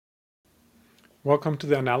Welcome to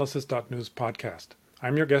the Analysis.News podcast.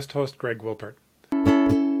 I'm your guest host, Greg Wilpert.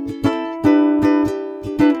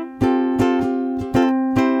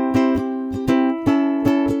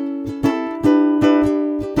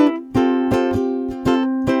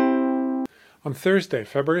 On Thursday,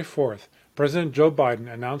 February 4th, President Joe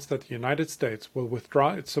Biden announced that the United States will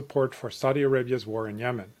withdraw its support for Saudi Arabia's war in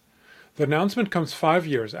Yemen. The announcement comes 5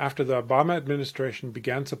 years after the Obama administration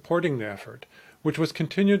began supporting the effort, which was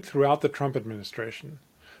continued throughout the Trump administration.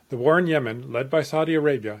 The war in Yemen, led by Saudi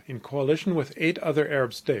Arabia in coalition with 8 other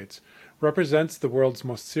Arab states, represents the world's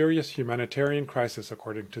most serious humanitarian crisis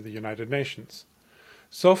according to the United Nations.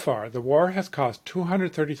 So far, the war has caused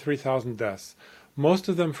 233,000 deaths, most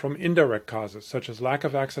of them from indirect causes such as lack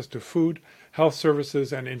of access to food, health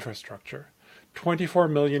services, and infrastructure. 24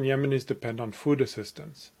 million Yemenis depend on food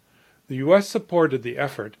assistance. The U.S. supported the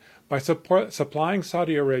effort by supplying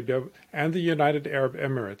Saudi Arabia and the United Arab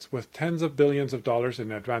Emirates with tens of billions of dollars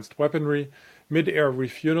in advanced weaponry, mid-air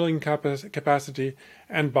refueling capacity,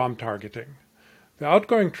 and bomb targeting. The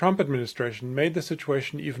outgoing Trump administration made the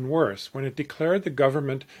situation even worse when it declared the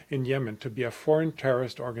government in Yemen to be a foreign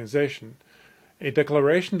terrorist organization, a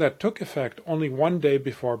declaration that took effect only 1 day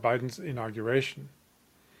before Biden's inauguration.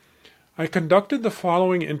 I conducted the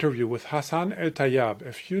following interview with Hassan el Tayyab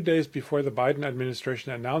a few days before the Biden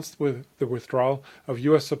administration announced the withdrawal of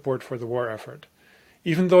U.S. support for the war effort.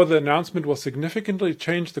 Even though the announcement will significantly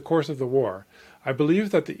change the course of the war, I believe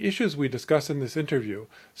that the issues we discuss in this interview,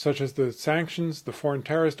 such as the sanctions, the Foreign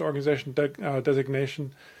Terrorist Organization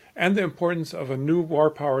designation, and the importance of a new War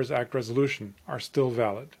Powers Act resolution, are still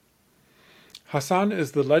valid. Hassan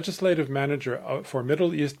is the legislative manager for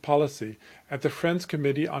Middle East policy at the Friends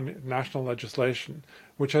Committee on National Legislation,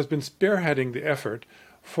 which has been spearheading the effort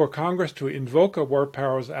for Congress to invoke a War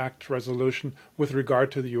Powers Act resolution with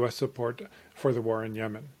regard to the U.S. support for the war in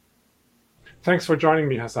Yemen. Thanks for joining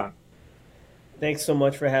me, Hassan. Thanks so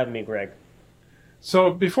much for having me, Greg.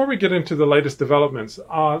 So before we get into the latest developments,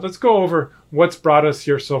 let's go over what's brought us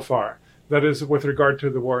here so far. That is, with regard to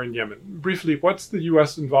the war in Yemen. Briefly, what's the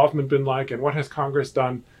U.S. involvement been like, and what has Congress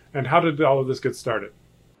done, and how did all of this get started?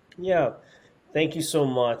 Yeah, thank you so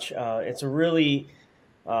much. It's a really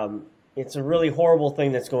horrible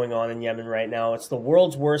thing that's going on in Yemen right now. It's the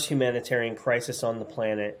world's worst humanitarian crisis on the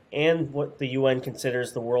planet, and what the UN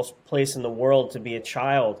considers the worst place in the world to be a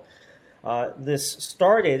child. This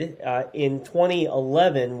started in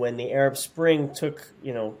 2011 when the Arab Spring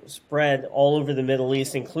spread all over the Middle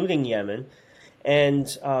East, including Yemen, and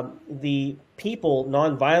the people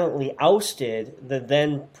nonviolently ousted the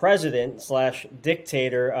then president /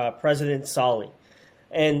 dictator, President Saleh.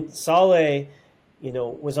 And Saleh,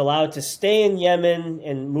 was allowed to stay in Yemen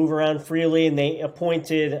and move around freely, and they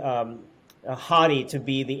appointed Hadi to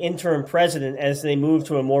be the interim president as they moved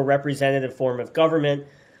to a more representative form of government.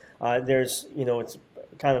 It's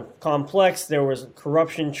kind of complex. There was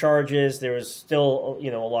corruption charges. There was still, a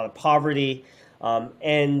lot of poverty.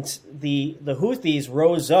 And the Houthis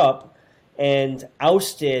rose up and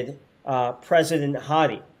ousted President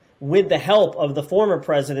Hadi with the help of the former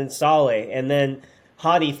President Saleh. And then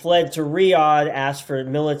Hadi fled to Riyadh, asked for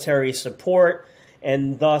military support,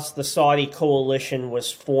 and thus the Saudi coalition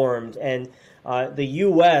was formed. And the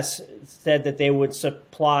U.S. said that they would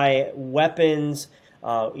supply weapons,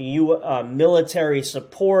 military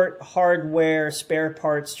support, hardware, spare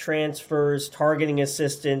parts transfers, targeting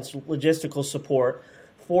assistance, logistical support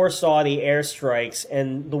for Saudi airstrikes,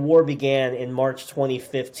 and the war began in March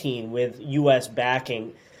 2015 with U.S.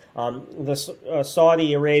 backing.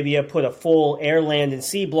 Saudi Arabia put a full air, land, and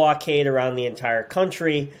sea blockade around the entire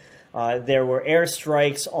country. There were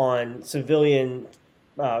airstrikes on civilian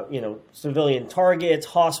targets,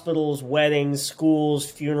 hospitals, weddings, schools,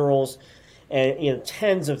 funerals. And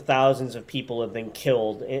tens of thousands of people have been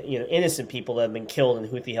killed. Innocent people have been killed in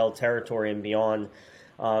Houthi-held territory and beyond.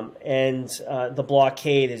 The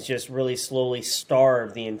blockade has just really slowly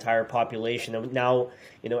starved the entire population. And now,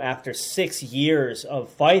 after 6 years of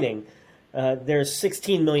fighting, there's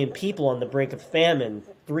 16 million people on the brink of famine,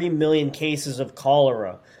 3 million cases of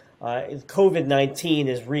cholera. COVID-19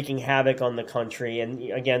 is wreaking havoc on the country,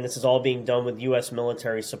 and again, this is all being done with U.S.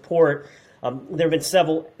 military support. There have been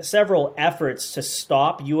several efforts to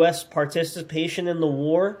stop U.S. participation in the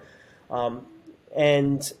war,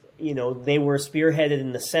 and they were spearheaded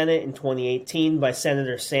in the Senate in 2018 by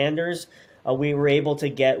Senator Sanders. We were able to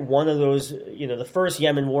get one of those, the first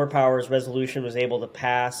Yemen War Powers resolution was able to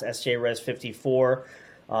pass, SJ Res 54,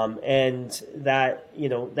 and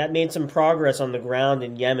that made some progress on the ground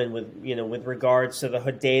in Yemen with regards to the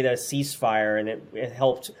Hodeidah ceasefire, and it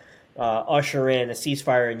helped usher in a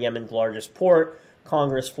ceasefire in Yemen's largest port,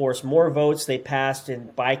 Congress forced more votes. They passed in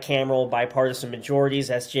bicameral, bipartisan majorities,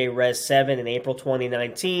 SJ Res 7 in April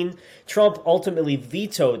 2019. Trump ultimately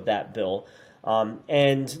vetoed that bill,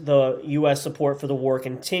 and the U.S. support for the war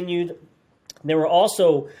continued. There were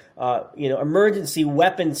also, emergency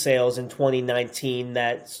weapon sales in 2019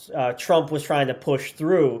 that Trump was trying to push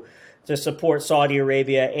through to support Saudi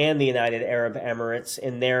Arabia and the United Arab Emirates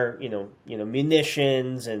in their,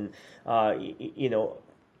 munitions and,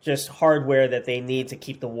 just hardware that they need to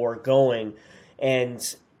keep the war going.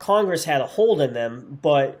 And Congress had a hold in them,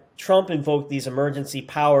 but Trump invoked these emergency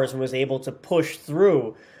powers and was able to push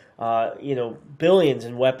through, billions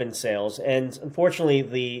in weapon sales. And unfortunately,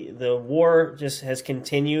 the war just has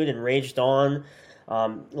continued and raged on.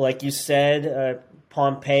 Like you said,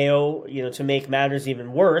 Pompeo, to make matters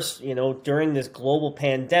even worse, during this global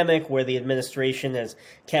pandemic where the administration has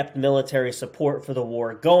kept military support for the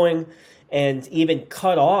war going and even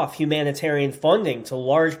cut off humanitarian funding to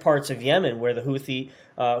large parts of Yemen where the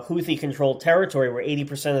Houthi-controlled territory where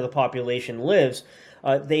 80% of the population lives,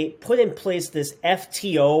 they put in place this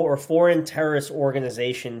FTO or Foreign Terrorist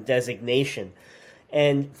Organization designation.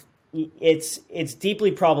 And it's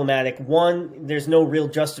deeply problematic. One, there's no real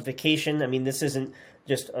justification. I mean, this isn't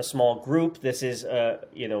just a small group. This is a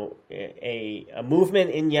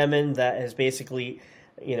movement in Yemen that has basically,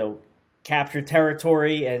 captured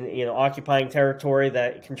territory and occupying territory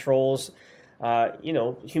that controls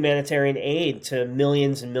humanitarian aid to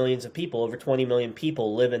millions and millions of people. Over 20 million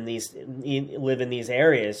people live in these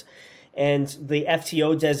areas, and the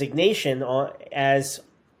FTO designation, as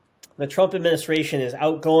the Trump administration is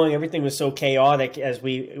outgoing, everything was so chaotic as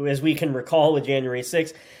we can recall with January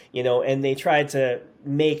 6th, and they tried to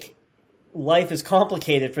make life as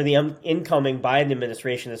complicated for the incoming Biden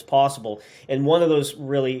administration as possible. And one of those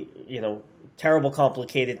really, terrible,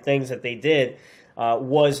 complicated things that they did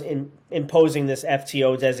was imposing this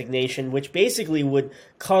FTO designation, which basically would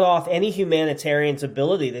cut off any humanitarian's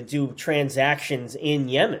ability to do transactions in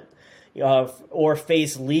Yemen or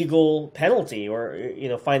face legal penalty or,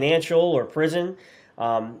 financial or prison.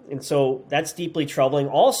 And so that's deeply troubling.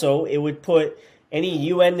 Also, it would put any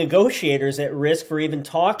UN negotiators at risk for even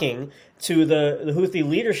talking to the Houthi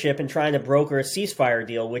leadership and trying to broker a ceasefire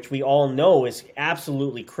deal, which we all know is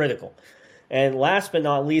absolutely critical. And last but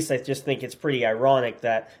not least, I just think it's pretty ironic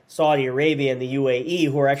that Saudi Arabia and the UAE,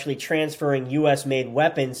 who are actually transferring U.S.-made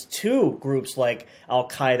weapons to groups like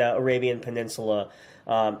Al-Qaeda, Arabian Peninsula,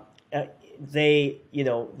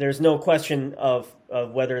 there's no question of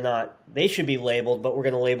whether or not they should be labeled, but we're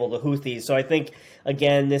going to label the Houthis. So I think,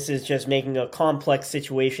 again, this is just making a complex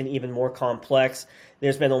situation even more complex.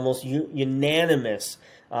 There's been almost unanimous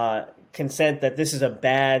consent that this is a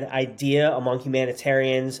bad idea among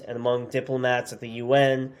humanitarians and among diplomats at the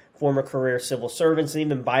UN, former career civil servants, and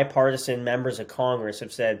even bipartisan members of Congress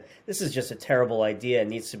have said this is just a terrible idea. It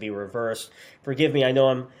needs to be reversed. Forgive me, I know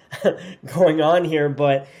I'm going on here,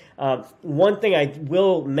 but one thing I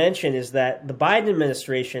will mention is that the Biden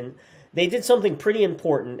administration, they did something pretty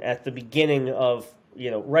important at the beginning of,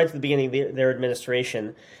 right at the beginning of their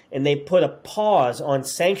administration, and they put a pause on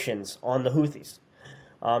sanctions on the Houthis.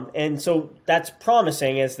 And so that's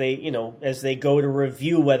promising as they go to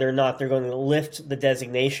review whether or not they're going to lift the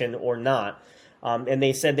designation or not. And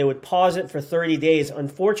they said they would pause it for 30 days.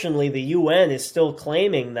 Unfortunately, the UN is still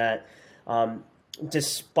claiming that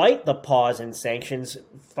despite the pause in sanctions,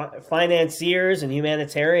 financiers and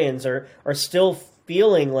humanitarians are still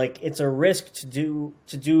feeling like it's a risk to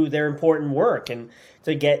do their important work and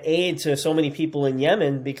to get aid to so many people in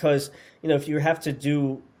Yemen, because if you have to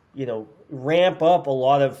do ramp up a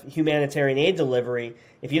lot of humanitarian aid delivery,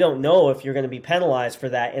 if you don't know if you're going to be penalized for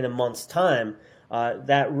that in a month's time,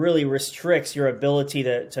 that really restricts your ability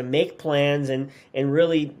to make plans and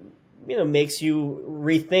really makes you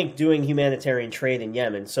rethink doing humanitarian trade in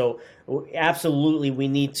Yemen. So absolutely, we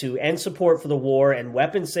need to end support for the war and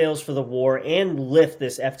weapon sales for the war and lift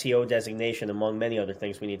this FTO designation, among many other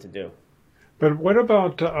things we need to do. But what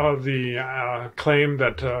about the claim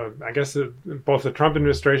that I guess both the Trump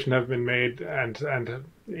administration have been made and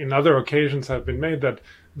in other occasions have been made that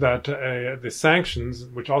the sanctions,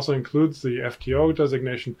 which also includes the FTO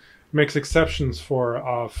designation, makes exceptions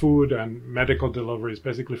for food and medical deliveries,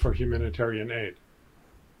 basically for humanitarian aid?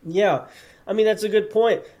 Yeah, I mean, that's a good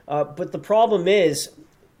point. But the problem is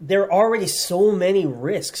there are already so many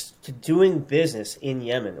risks to doing business in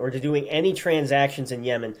Yemen or to doing any transactions in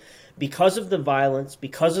Yemen. Because of the violence,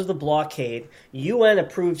 because of the blockade,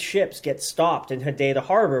 UN-approved ships get stopped in Hodeidah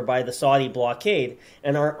Harbor by the Saudi blockade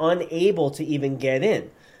and are unable to even get in.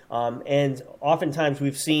 And oftentimes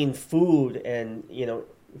we've seen food and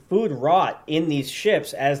food rot in these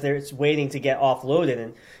ships as they're it's waiting to get offloaded.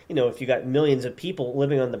 And if you got millions of people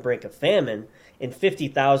living on the brink of famine, and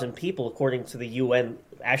 50,000 people, according to the UN,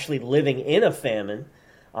 actually living in a famine,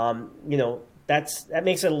 that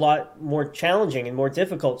makes it a lot more challenging and more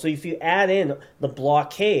difficult. So if you add in the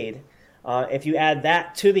blockade, if you add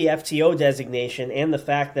that to the FTO designation and the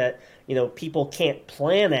fact that people can't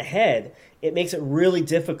plan ahead, it makes it really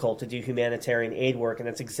difficult to do humanitarian aid work, and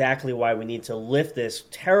that's exactly why we need to lift this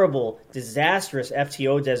terrible, disastrous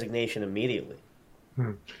FTO designation immediately.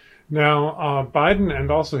 Now, Biden and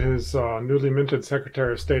also his newly minted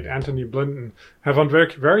Secretary of State, Antony Blinken, have on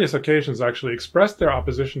various occasions actually expressed their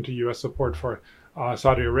opposition to U.S. support for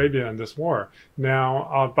Saudi Arabia in this war.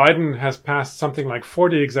 Now, Biden has passed something like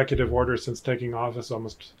 40 executive orders since taking office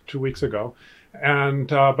almost 2 weeks ago. And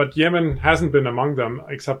but Yemen hasn't been among them,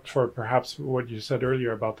 except for perhaps what you said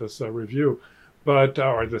earlier about this review, but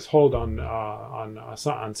or this hold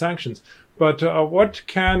on sanctions. But what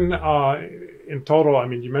can, in total, I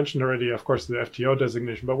mean, you mentioned already, of course, the FTO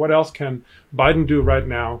designation, but what else can Biden do right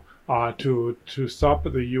now to stop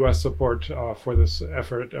the U.S. support for this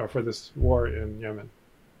effort, for this war in Yemen?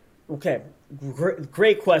 Okay,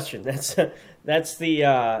 great question. That's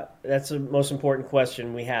the most important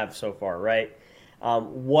question we have so far, right?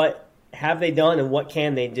 What have they done, and what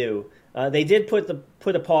can they do? They did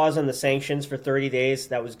put a pause on the sanctions for 30 days.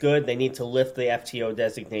 That was good. They need to lift the FTO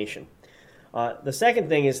designation. The second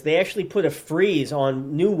thing is they actually put a freeze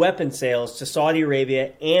on new weapon sales to Saudi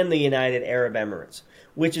Arabia and the United Arab Emirates,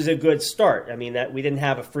 which is a good start. I mean, that we didn't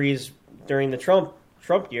have a freeze during the Trump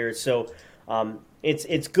years, so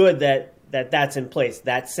it's good that's in place.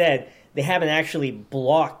 That said, they haven't actually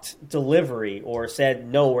blocked delivery or said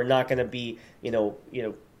no, we're not going to be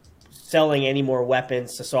selling any more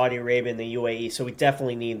weapons to Saudi Arabia and the UAE. So we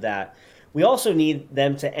definitely need that. We also need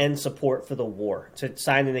them to end support for the war, to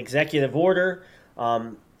sign an executive order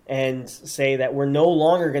and say that we're no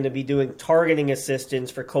longer going to be doing targeting assistance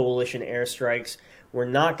for coalition airstrikes. We're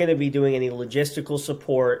not going to be doing any logistical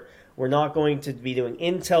support. We're not going to be doing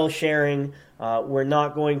intel sharing. We're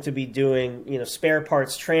not going to be doing spare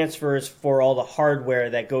parts transfers for all the hardware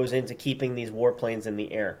that goes into keeping these warplanes in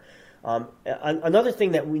the air. Another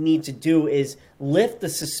thing that we need to do is lift the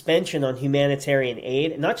suspension on humanitarian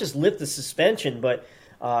aid. Not just lift the suspension, but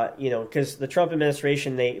because the Trump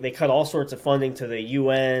administration, they cut all sorts of funding to the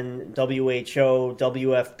UN, WHO,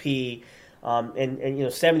 WFP, and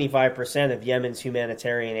 75% of Yemen's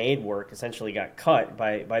humanitarian aid work essentially got cut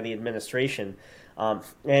by the administration.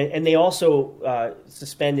 And they also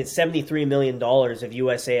suspended $73 million of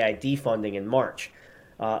USAID funding in March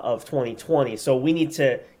of 2020. So we need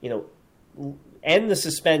to, end the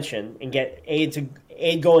suspension and get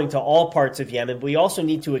aid going to all parts of Yemen. But we also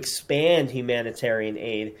need to expand humanitarian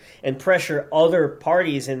aid and pressure other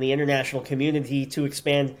parties in the international community to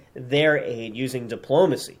expand their aid using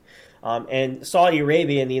diplomacy. And Saudi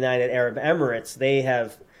Arabia and the United Arab Emirates, they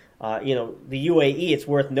have, the UAE, it's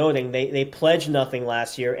worth noting, they pledged nothing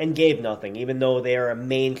last year and gave nothing, even though they are a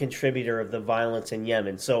main contributor of the violence in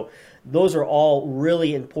Yemen. So those are all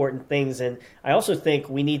really important things. And I also think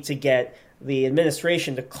we need to get the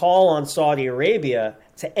administration to call on Saudi Arabia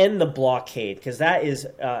to end the blockade, because that is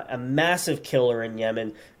a massive killer in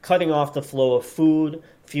Yemen, cutting off the flow of food,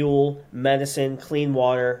 fuel, medicine, clean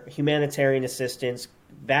water, humanitarian assistance,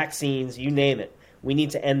 vaccines, you name it. We need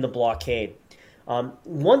to end the blockade.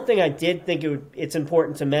 One thing I did think it's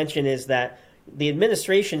important to mention is that the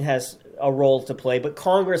administration has a role to play, but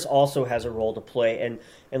Congress also has a role to play.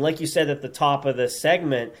 And like you said at the top of the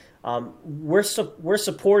segment, we're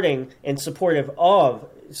supporting and supportive of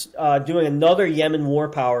doing another Yemen War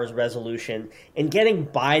Powers resolution and getting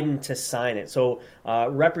Biden to sign it. So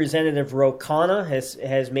Representative Ro Khanna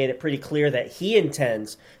has made it pretty clear that he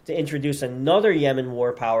intends to introduce another Yemen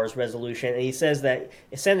War Powers resolution, and he says that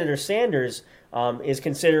Senator Sanders is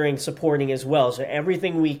considering supporting as well. So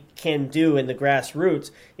everything we can do in the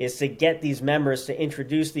grassroots is to get these members to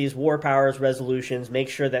introduce these war powers resolutions, make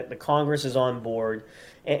sure that the Congress is on board,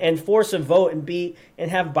 and force a vote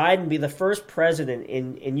and have Biden be the first president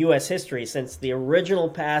in U.S. history since the original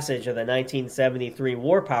passage of the 1973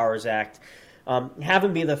 War Powers Act, have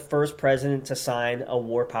him be the first president to sign a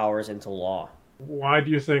war powers into law. Why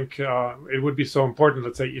do you think it would be so important,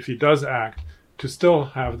 let's say, if he does act, to still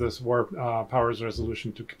have this war powers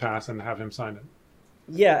resolution to pass and have him sign it?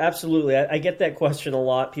 Yeah, absolutely. I get that question a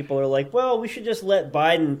lot. People are like, well, we should just let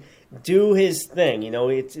Biden do his thing.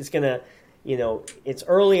 It's going to, it's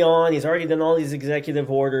early on. He's already done all these executive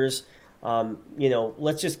orders.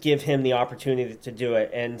 Let's just give him the opportunity to do it.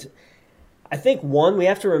 And I think one, we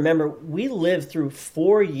have to remember we lived through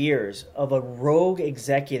 4 years of a rogue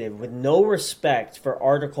executive with no respect for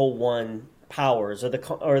Article One powers or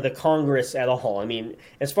the Congress at all. I mean,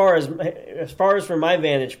 as far as from my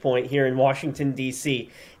vantage point here in Washington D.C.,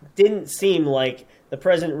 it didn't seem like the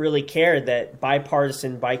president really cared that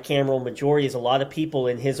bipartisan, bicameral majorities. A lot of people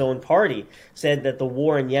in his own party said that the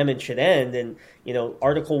war in Yemen should end, and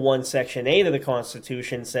Article One, Section 8 of the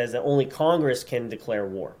Constitution says that only Congress can declare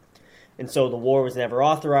war. And so the war was never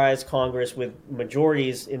authorized. Congress, with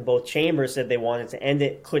majorities in both chambers, said they wanted to end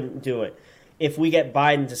it, couldn't do it. If we get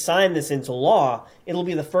Biden to sign this into law, it'll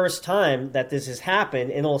be the first time that this has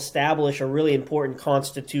happened, and it'll establish a really important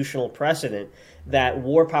constitutional precedent that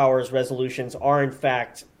war powers resolutions are, in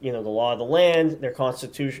fact, the law of the land. They're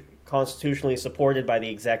constitutionally supported by the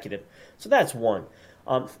executive. So that's one.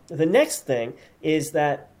 The next thing is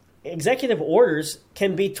that executive orders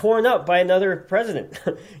can be torn up by another president,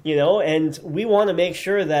 and we want to make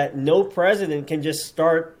sure that no president can just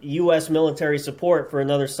start U.S. military support for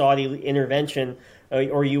another Saudi intervention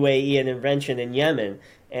or UAE intervention in Yemen.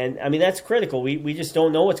 And I mean, that's critical. We just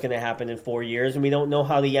don't know what's going to happen in 4 years, and we don't know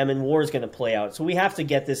how the Yemen war is going to play out. So we have to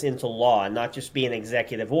get this into law and not just be an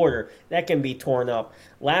executive order. That can be torn up.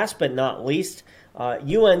 Last but not least,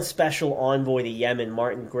 UN Special Envoy to Yemen,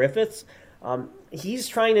 Martin Griffiths, he's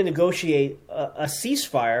trying to negotiate a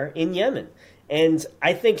ceasefire in Yemen. And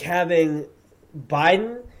I think having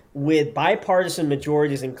Biden with bipartisan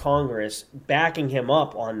majorities in Congress backing him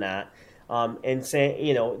up on that, and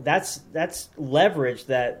saying, that's leverage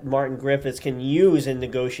that Martin Griffiths can use in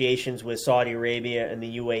negotiations with Saudi Arabia and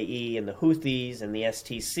the UAE and the Houthis and the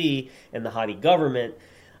STC and the Hadi government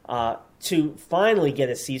to finally get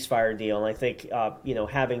a ceasefire deal. And I think,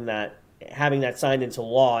 having that signed into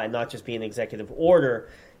law and not just be an executive order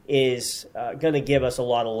is going to give us a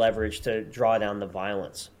lot of leverage to draw down the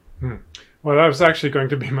violence. Well, that was actually going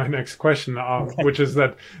to be my next question, which is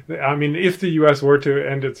that, I mean, if the U.S. were to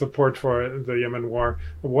end its support for the Yemen war,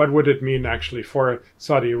 what would it mean actually for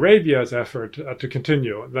Saudi Arabia's effort to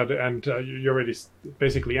continue? And you already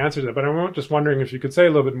basically answered that, but I'm just wondering if you could say a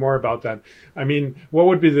little bit more about that. I mean, what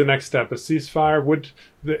would be the next step? A ceasefire?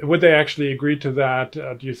 Would they actually agree to that,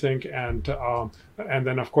 do you think? And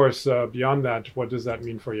then, of course, beyond that, what does that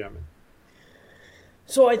mean for Yemen?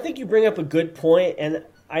 So I think you bring up a good point, and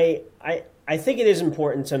I think it is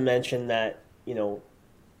important to mention that,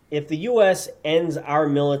 if the U.S. ends our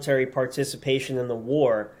military participation in the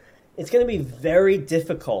war, it's going to be very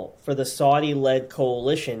difficult for the Saudi-led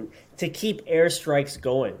coalition to keep airstrikes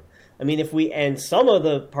going. I mean, if we end some of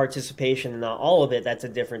the participation and not all of it, that's a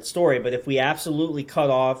different story. But if we absolutely cut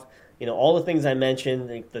off, all the things I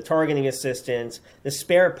mentioned, the targeting assistance, the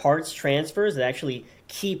spare parts transfers that actually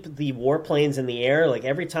keep the warplanes in the air, like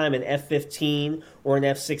every time an F-15 or an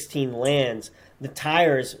F-16 lands, the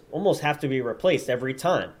tires almost have to be replaced every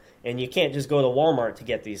time. And you can't just go to Walmart to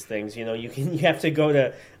get these things. You have to go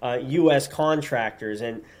to U.S. contractors,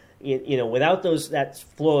 and without that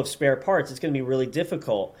flow of spare parts, it's going to be really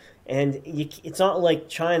difficult. And it's not like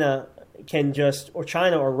China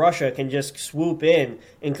or Russia can just swoop in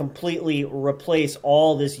and completely replace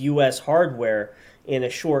all this U.S. hardware in a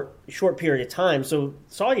short period of time. So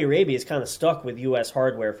Saudi Arabia is kind of stuck with U.S.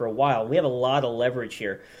 hardware for a while. We have a lot of leverage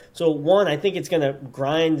here. So one, I think it's going to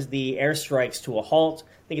grind the airstrikes to a halt.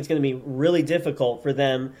 I think it's going to be really difficult for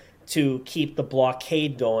them to keep the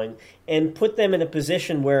blockade going and put them in a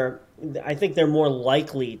position where I think they're more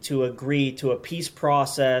likely to agree to a peace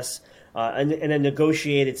process and a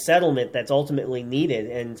negotiated settlement that's ultimately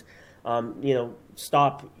needed, and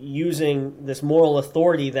stop using this moral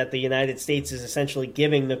authority that the United States is essentially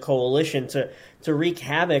giving the coalition to wreak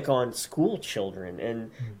havoc on school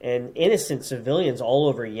children and innocent civilians all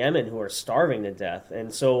over Yemen who are starving to death.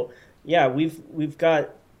 And so, we've got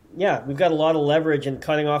a lot of leverage, and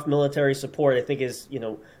cutting off military support, I think, is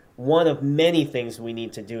one of many things we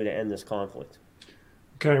need to do to end this conflict.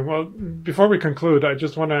 Okay, well, before we conclude, I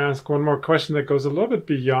just want to ask one more question that goes a little bit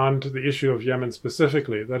beyond the issue of Yemen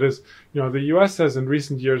specifically. That is, the U.S. has in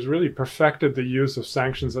recent years really perfected the use of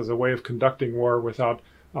sanctions as a way of conducting war without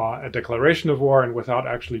a declaration of war and without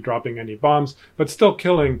actually dropping any bombs, but still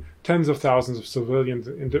killing tens of thousands of civilians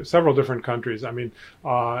in several different countries. I mean,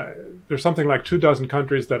 there's something like 24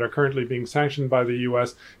 countries that are currently being sanctioned by the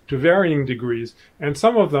U.S. to varying degrees, and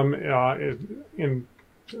some of them in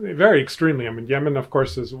very extremely. I mean, Yemen, of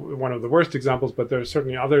course, is one of the worst examples, but there are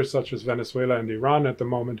certainly others such as Venezuela and Iran at the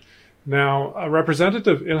moment. Now,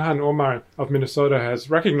 Representative Ilhan Omar of Minnesota has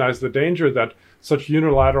recognized the danger that such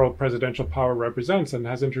unilateral presidential power represents, and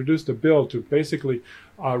has introduced a bill to basically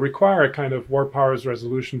require a kind of war powers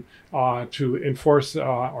resolution to enforce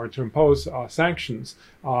or to impose sanctions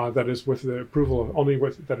that is with the approval of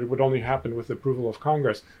that it would only happen with the approval of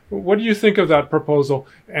Congress. What do you think of that proposal,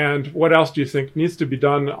 and what else do you think needs to be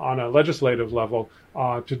done on a legislative level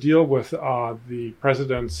to deal with the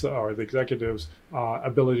president's or the executive's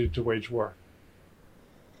ability to wage war?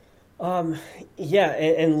 Yeah,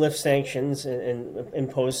 and lift sanctions and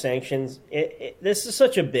impose sanctions. This is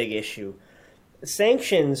such a big issue.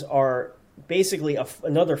 Sanctions are basically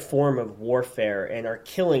another form of warfare and are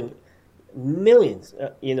killing millions,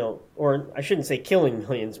 or I shouldn't say killing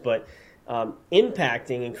millions, but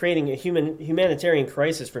impacting and creating a humanitarian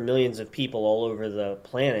crisis for millions of people all over the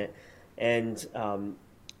planet. And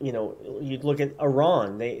you'd look at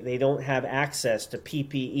Iran. They don't have access to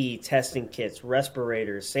PPE, testing kits,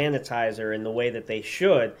 respirators, sanitizer in the way that they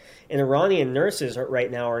should. And Iranian nurses right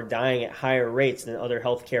now are dying at higher rates than other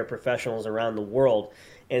healthcare professionals around the world.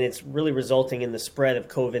 And it's really resulting in the spread of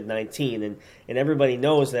COVID-19. And everybody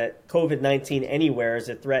knows that COVID-19 anywhere is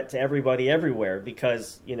a threat to everybody everywhere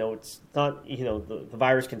because, it's not, the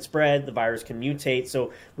virus can spread, the virus can mutate.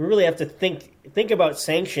 So we really have to think about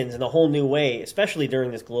sanctions in a whole new way, especially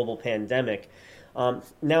during this global pandemic.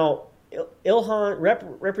 Now,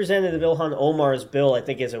 Representative Ilhan Omar's bill, I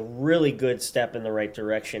think, is a really good step in the right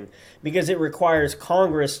direction because it requires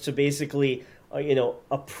Congress to basically,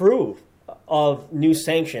 approve of new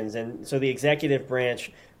sanctions. And so the executive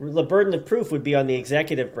branch, the burden of proof would be on the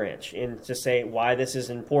executive branch and to say why this is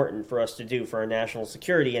important for us to do for our national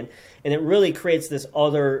security. And it really creates this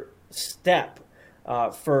other step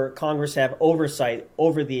for Congress to have oversight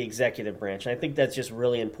over the executive branch. And I think that's just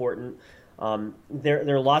really important.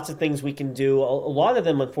 There are lots of things we can do. A lot of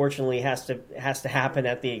them, unfortunately, has to happen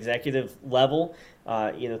at the executive level.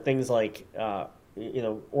 Things like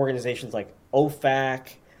organizations like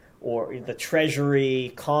OFAC, or the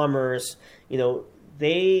Treasury, Commerce,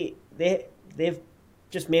 they've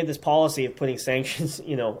just made this policy of putting sanctions,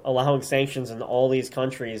 allowing sanctions in all these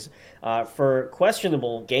countries for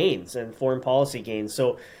questionable gains and foreign policy gains.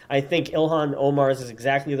 So I think Ilhan Omar's is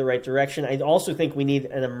exactly the right direction. I also think we need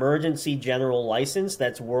an emergency general license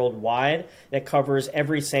that's worldwide that covers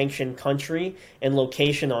every sanctioned country and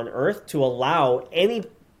location on Earth to allow any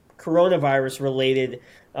coronavirus-related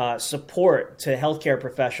support to healthcare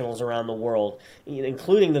professionals around the world,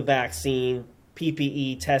 including the vaccine,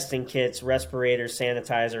 PPE, testing kits, respirators,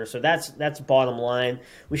 sanitizer. So that's bottom line.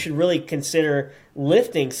 We should really consider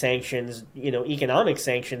lifting sanctions, economic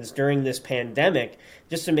sanctions during this pandemic,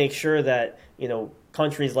 just to make sure that,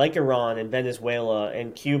 countries like Iran and Venezuela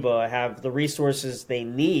and Cuba have the resources they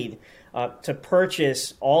need to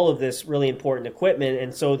purchase all of this really important equipment,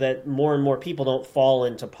 and so that more and more people don't fall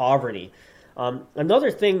into poverty.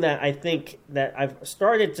 Another thing that I think that I've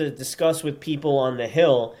started to discuss with people on the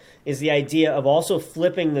Hill is the idea of also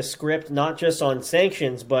flipping the script, not just on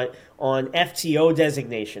sanctions, but on FTO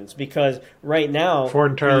designations, because right now...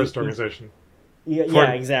 Foreign terrorist organization.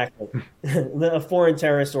 Yeah, exactly. A foreign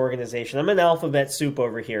terrorist organization. I'm an alphabet soup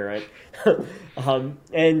over here, right?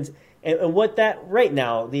 And what that, right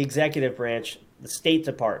now, the executive branch, the State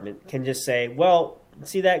Department, can just say, well,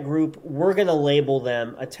 see that group, we're going to label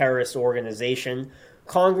them a terrorist organization.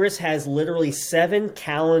 Congress has literally 7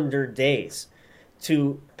 calendar days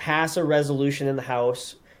to pass a resolution in the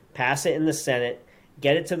House, pass it in the Senate,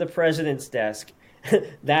 get it to the president's desk.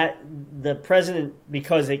 That the president,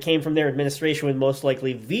 because it came from their administration, would most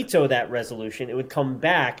likely veto that resolution. It would come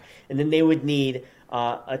back, and then they would need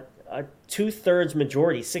a 2/3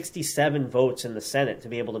 majority, 67 votes in the Senate to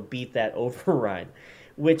be able to beat that override,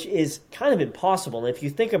 which is kind of impossible. And if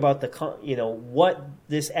you think about what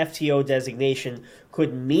this FTO designation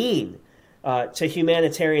could mean to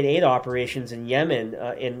humanitarian aid operations in Yemen,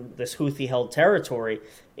 in this Houthi-held territory,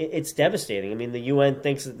 it's devastating. I mean, the UN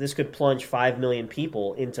thinks that this could plunge 5 million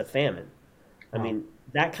people into famine. I mean,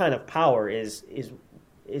 that kind of power is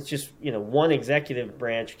it's just, one executive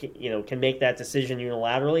branch, can make that decision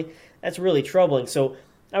unilaterally. That's really troubling. So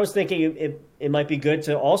I was thinking it might be good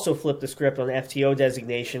to also flip the script on FTO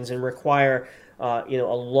designations and require, a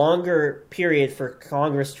longer period for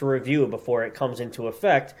Congress to review before it comes into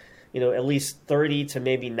effect. At least 30 to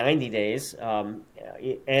maybe 90 days,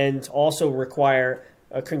 and also require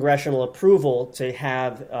a congressional approval to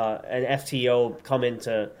have an FTO come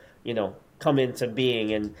into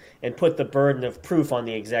being and put the burden of proof on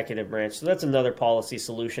the executive branch. So that's another policy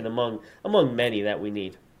solution among many that we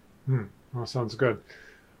need. Well, sounds good.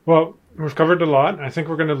 Well, we've covered a lot. I think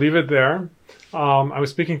we're going to leave it there. I was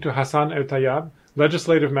speaking to Hassan el Tayyab,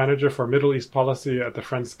 Legislative Manager for Middle East Policy at the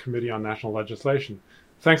Friends Committee on National Legislation.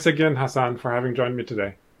 Thanks again, Hassan, for having joined me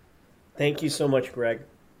today. Thank you so much, Greg.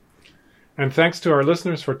 And thanks to our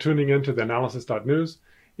listeners for tuning in to theanalysis.news.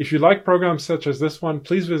 If you like programs such as this one,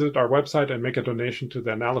 please visit our website and make a donation to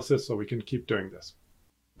The Analysis so we can keep doing this.